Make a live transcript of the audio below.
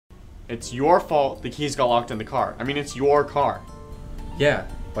It's your fault the keys got locked in the car. I mean, it's your car. Yeah,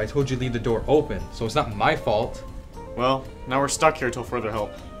 but I told you to leave the door open, so it's not my fault. Well, now we're stuck here till further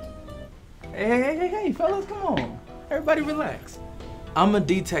help. Hey, fellas, come on. Everybody relax. I'm a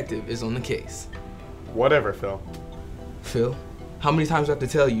detective is on the case. Whatever, Phil. Phil, how many times do I have to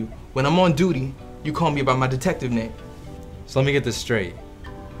tell you, when I'm on duty, you call me by my detective name? So let me get this straight.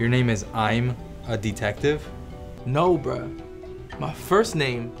 Your name is I'm a detective? No, bruh. My first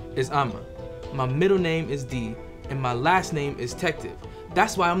name is Amma. My middle name is D, and my last name is Detective.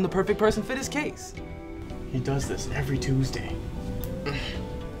 That's why I'm the perfect person for this case. He does this every Tuesday.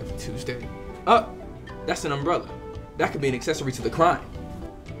 Every Tuesday. That's an umbrella. That could be an accessory to the crime.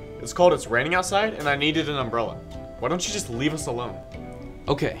 It's called It's Raining Outside, and I needed an umbrella. Why don't you just leave us alone?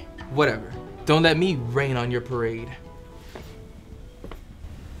 Okay, whatever. Don't let me rain on your parade.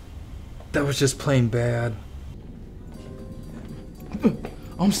 That was just plain bad.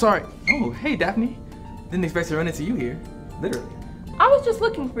 I'm sorry. Oh, hey, Daphne. Didn't expect to run into you here. Literally. I was just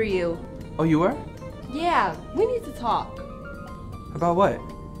looking for you. Oh, you were? Yeah, we need to talk. About what?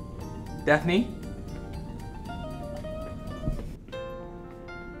 Daphne?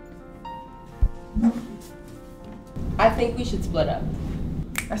 I think we should split up.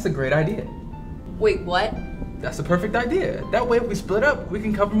 That's a great idea. Wait, what? That's a perfect idea. That way if we split up, we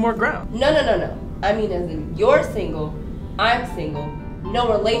can cover more ground. No. I mean as in you're single, I'm single,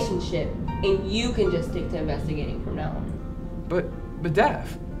 no relationship, and you can just stick to investigating from now on. But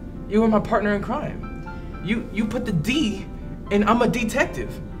Daph, you were my partner in crime. You put the D in I'm a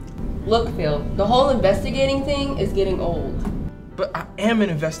detective. Look, Phil, the whole investigating thing is getting old. But I am an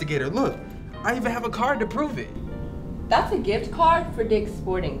investigator. Look, I even have a card to prove it. That's a gift card for Dick's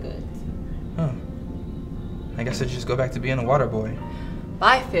Sporting Goods. Huh. I guess I should just go back to being a water boy.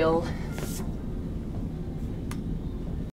 Bye, Phil.